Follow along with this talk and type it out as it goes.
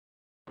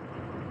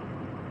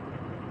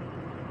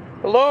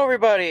Hello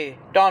everybody,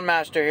 Don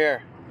Master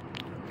here.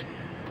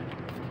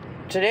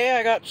 Today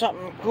I got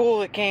something cool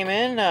that came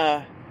in.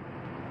 Got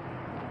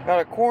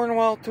a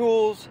Cornwell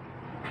Tools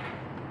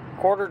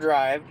quarter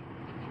drive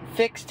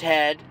fixed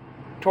head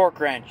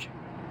torque wrench.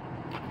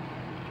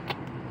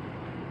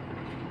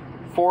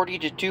 40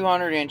 to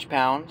 200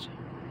 inch-pounds,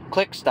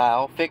 click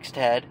style, fixed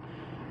head,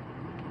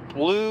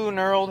 blue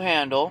knurled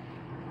handle.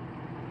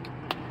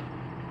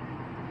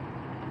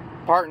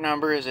 Part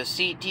number is a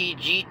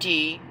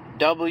CTGT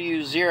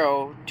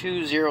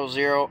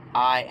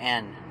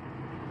W0200IN.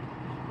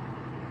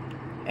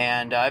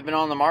 And I've been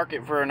on the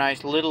market for a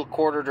nice little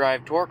quarter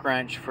drive torque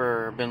wrench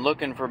been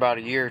looking for about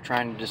a year,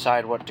 trying to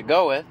decide what to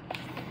go with.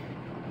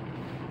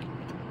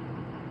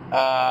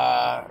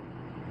 I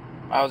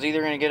was either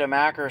going to get a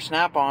Mac or a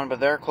Snap-on, but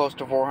they're close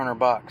to 400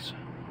 bucks.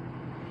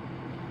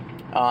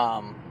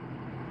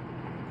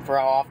 For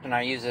how often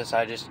I use this,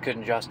 I just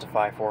couldn't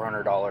justify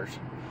 $400.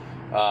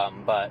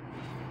 But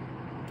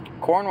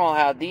Cornwell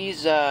has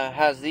these,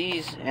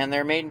 and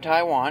they're made in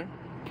Taiwan.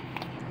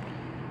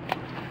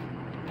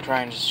 I'm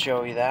trying to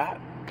show you that.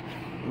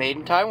 Made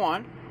in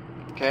Taiwan.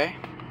 Okay.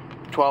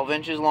 12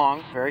 inches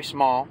long, very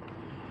small.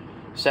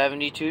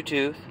 72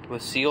 tooth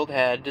with sealed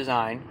head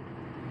design.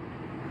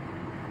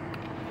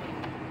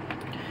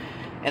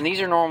 And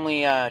these are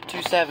normally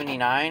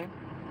 $279.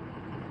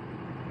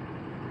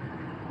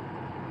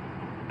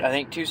 I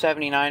think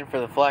 $279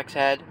 for the flex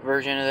head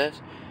version of this,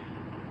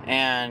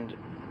 and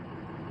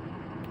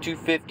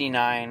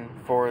 $259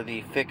 for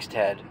the fixed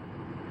head.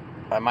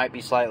 I might be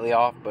slightly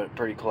off, but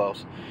pretty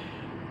close.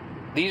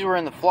 These were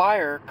in the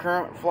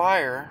current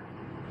flyer,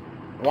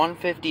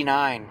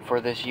 $159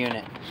 for this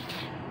unit.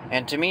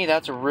 And to me,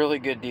 that's a really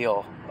good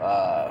deal.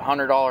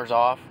 $100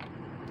 off.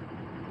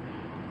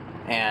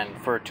 And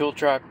for a tool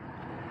truck,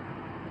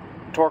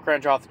 torque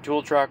wrench off the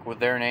tool truck with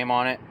their name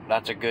on it,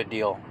 that's a good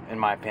deal, in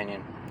my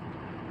opinion.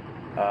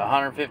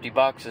 150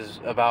 bucks is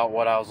about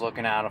what I was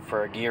looking at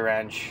for a gear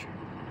wrench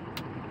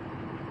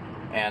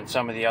and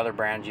some of the other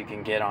brands you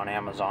can get on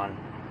Amazon.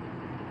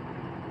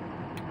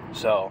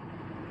 So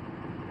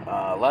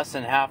less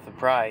than half the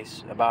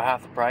price, about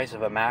half the price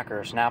of a Mac or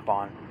a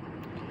Snap-on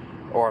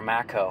or a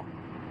Matco.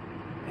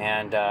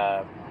 And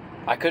I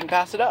couldn't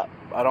pass it up.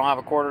 I don't have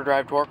a quarter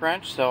drive torque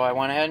wrench, so I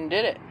went ahead and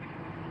did it.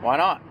 Why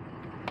not?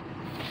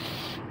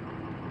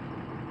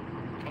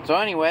 So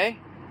anyway,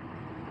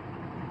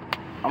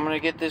 I'm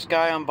gonna get this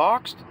guy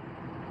unboxed,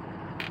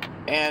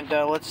 and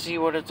let's see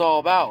what it's all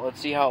about.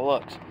 Let's see how it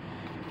looks.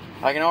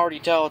 I can already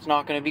tell it's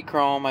not gonna be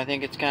chrome. I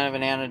think it's kind of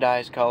an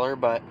anodized color,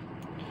 but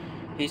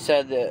he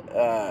said that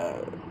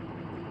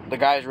the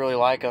guys really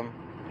like them.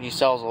 He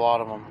sells a lot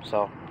of them,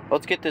 so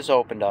let's get this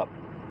opened up.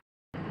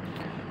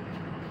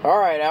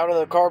 Alright, out of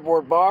the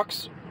cardboard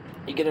box,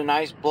 you get a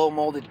nice blow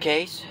molded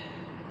case.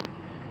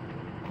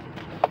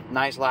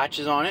 Nice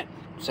latches on it.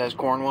 It says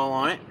Cornwell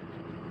on it.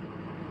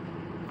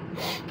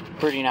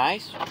 Pretty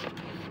nice.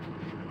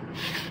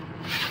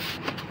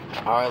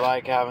 I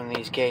like having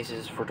these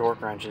cases for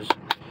torque wrenches.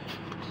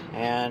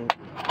 And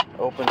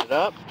open it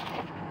up.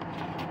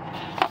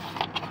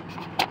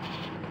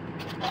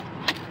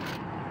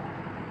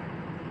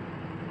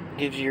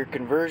 Gives you your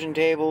conversion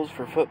tables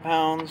for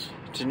foot-pounds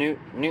to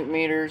newton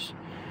meters.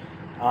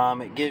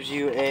 It gives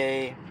you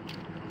a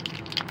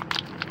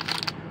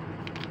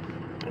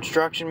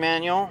instruction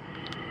manual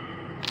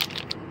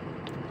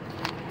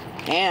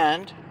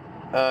and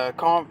a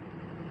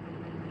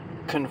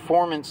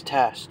conformance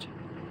test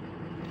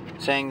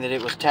saying that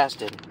it was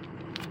tested.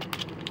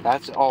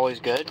 That's always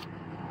good.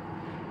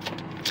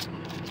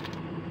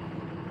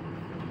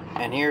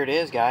 And here it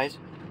is, guys.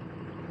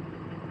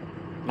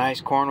 Nice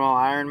Cornwell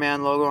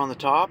Ironman logo on the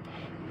top.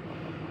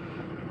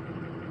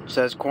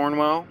 Says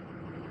Cornwell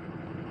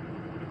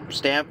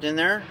stamped in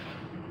there.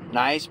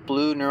 Nice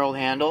blue knurled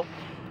handle.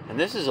 And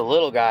this is a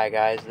little guy,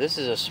 guys. This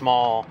is a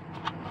small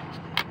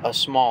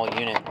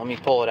unit. Let me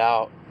pull it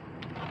out.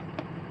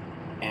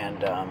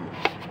 And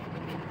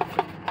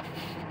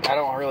I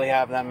don't really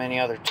have that many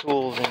other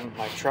tools in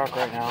my truck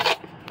right now.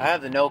 I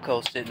have the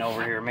Noco sitting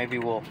over here. Maybe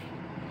we'll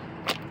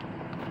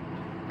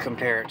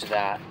compare it to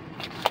that.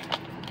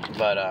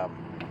 But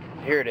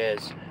here it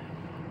is.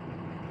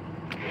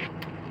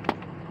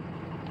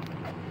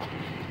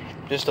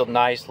 Just a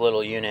nice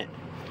little unit.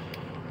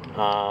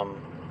 Kind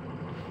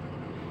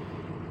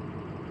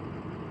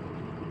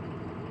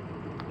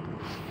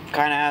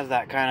of has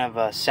that kind of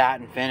a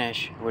satin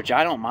finish, which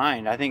I don't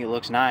mind. I think it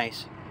looks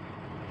nice.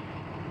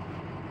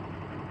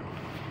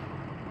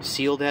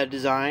 Sealed head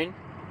design.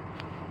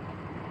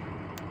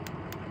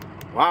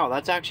 Wow,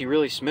 that's actually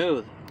really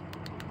smooth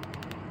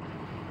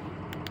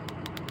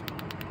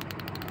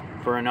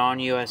for a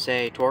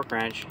non-USA torque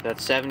wrench.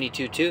 That's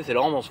 72 tooth. It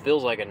almost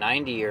feels like a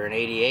 90 or an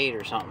 88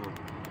 or something.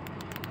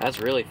 That's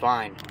really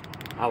fine.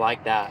 I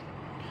like that.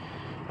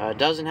 It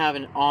doesn't have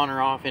an on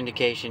or off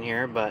indication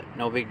here, but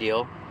no big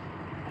deal.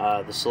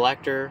 The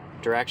selector,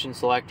 direction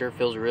selector,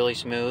 feels really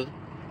smooth.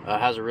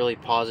 Has a really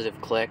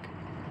positive click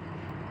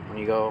when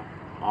you go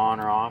on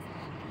or off.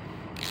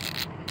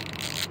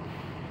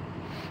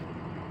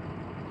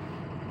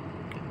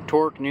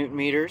 torque newton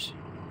meters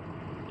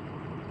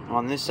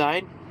on this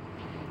side,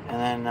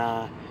 and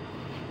then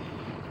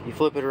you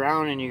flip it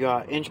around and you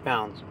got inch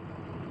pounds,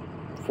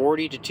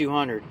 40 to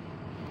 200,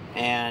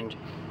 and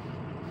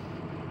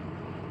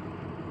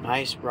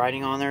nice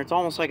writing on there. It's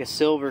almost like a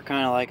silver,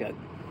 kind of like a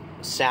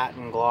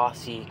satin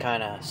glossy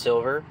kind of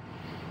silver,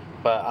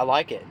 but I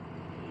like it.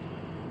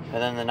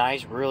 And then the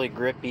nice, really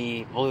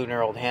grippy blue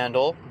knurled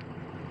handle.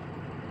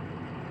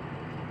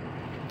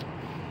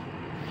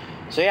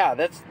 So yeah,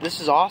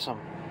 this is awesome.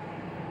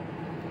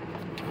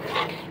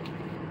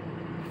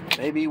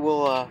 Maybe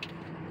we'll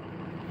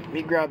let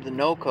me grab the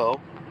NOCO.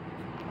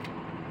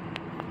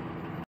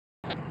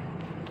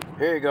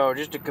 Here you go,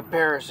 just a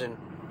comparison.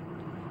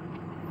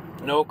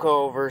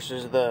 NOCO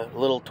versus the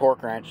little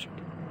torque wrench.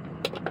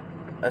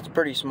 That's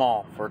pretty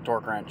small for a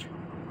torque wrench.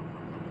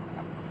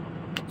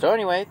 So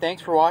anyway,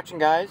 thanks for watching,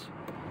 guys.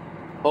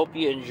 Hope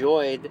you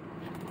enjoyed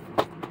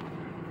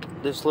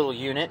this little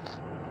unit.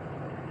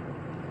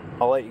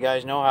 I'll let you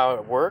guys know how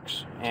it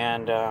works,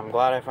 and I'm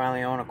glad I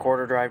finally own a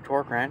quarter drive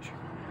torque wrench.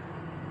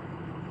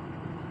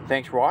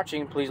 Thanks for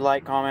watching. Please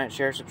like, comment,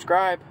 share,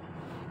 subscribe.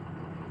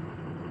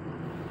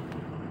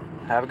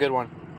 Have a good one.